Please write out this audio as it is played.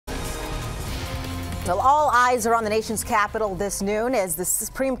Well, all eyes are on the nation's capital this noon as the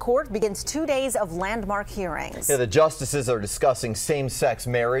Supreme Court begins 2 days of landmark hearings. Yeah, the justices are discussing same-sex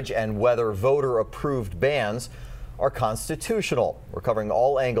marriage and whether voter-approved bans are constitutional. We're covering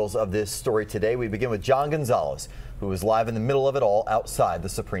all angles of this story today. We begin with John Gonzalez, who is live in the middle of it all outside the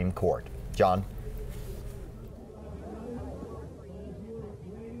Supreme Court. John.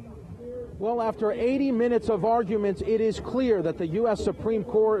 Well, after 80 minutes of arguments, it is clear that the U.S. Supreme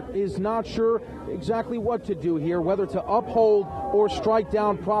Court is not sure exactly what to do here, whether to uphold or strike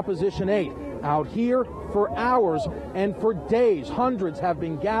down Proposition 8. Out here for hours and for days, hundreds have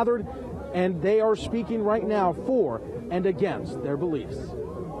been gathered, and they are speaking right now for and against their beliefs.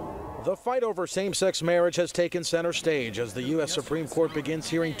 The fight over same-sex marriage has taken center stage as the U.S. Supreme Court begins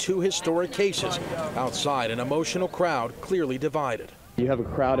hearing two historic cases. Outside, an emotional crowd clearly divided. You have a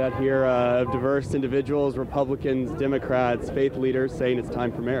crowd out here of diverse individuals, Republicans, Democrats, faith leaders saying it's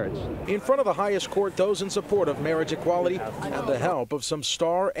time for marriage. In front of the highest court, those in support of marriage equality had the help of some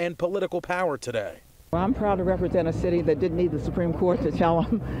star and political power today. Well, I'm proud to represent a city that didn't need the Supreme Court to tell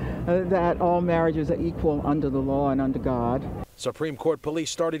them that all marriages are equal under the law and under God. Supreme Court police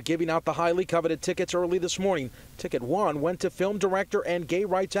started giving out the highly coveted tickets early this morning. Ticket 1 went to film director and gay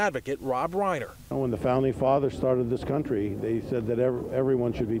rights advocate Rob Reiner. When the founding fathers started this country, they said that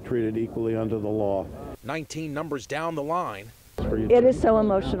everyone should be treated equally under the law. 19 numbers down the line. It is so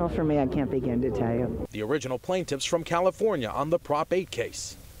emotional for me, I can't begin to tell you. The original plaintiffs from California on the Prop 8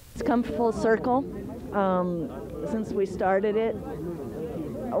 case. It's come full circle since we started it.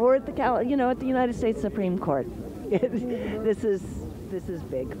 We're at the United States Supreme Court. This is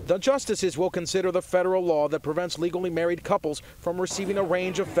big. The justices will consider the federal law that prevents legally married couples from receiving a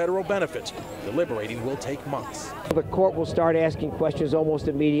range of federal benefits. Deliberating will take months. The court will start asking questions almost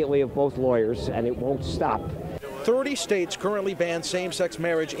immediately of both lawyers, and it won't stop. 30 states currently ban same-sex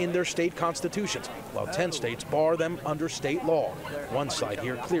marriage in their state constitutions, while 10 states bar them under state law. One side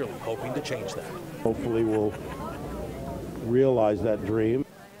here clearly hoping to change that. Hopefully we'll realize that dream.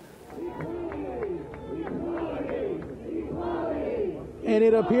 And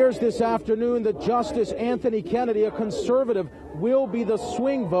it appears this afternoon that Justice Anthony Kennedy, a conservative, will be the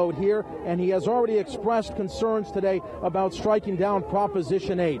swing vote here, and he has already expressed concerns today about striking down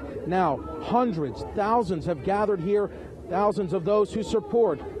Proposition 8. Now, hundreds, thousands have gathered here, thousands of those who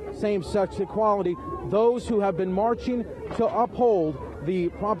support same-sex equality, those who have been marching to uphold the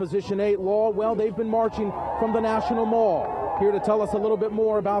Proposition 8 law. Well, they've been marching from the National Mall. Here to tell us a little bit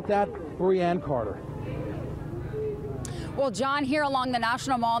more about that, Brianne Carter. Well, John, here along the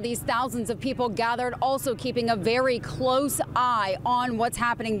National Mall, these thousands of people gathered, also keeping a very close eye on what's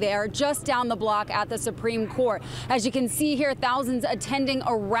happening there just down the block at the Supreme Court. As you can see here, thousands attending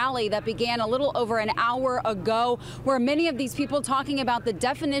a rally that began a little over an hour ago, where many of these people talking about the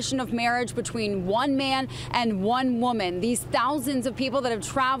definition of marriage between one man and one woman. These thousands of people that have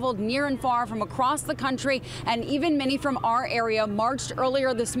traveled near and far from across the country, and even many from our area, marched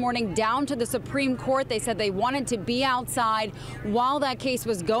earlier this morning down to the Supreme Court. They said they wanted to be outside while that case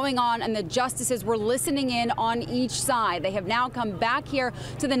was going on, and the justices were listening in on each side. They have now come back here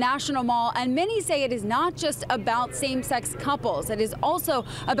to the National Mall, and many say it is not just about same-sex couples. It is also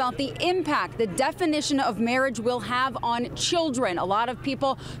about the impact the definition of marriage will have on children. A lot of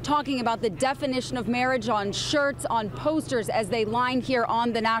people talking about the definition of marriage on shirts, on posters as they line here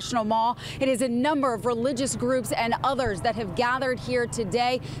on the National Mall. It is a number of religious groups and others that have gathered here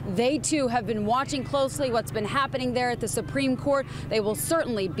today. They too have been watching closely what's been happening there at the Supreme Court. They will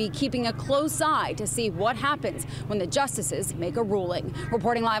certainly be keeping a close eye to see what happens when the justices make a ruling.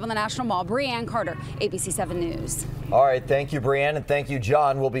 Reporting live on the National Mall, Brianne Carter, ABC 7 News. All right, thank you, Brianne, and thank you,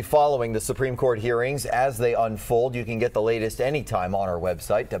 John. We'll be following the Supreme Court hearings as they unfold. You can get the latest anytime on our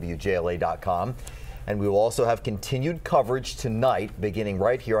website, WJLA.com. And we will also have continued coverage tonight, beginning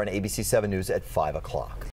right here on ABC 7 News at 5 o'clock.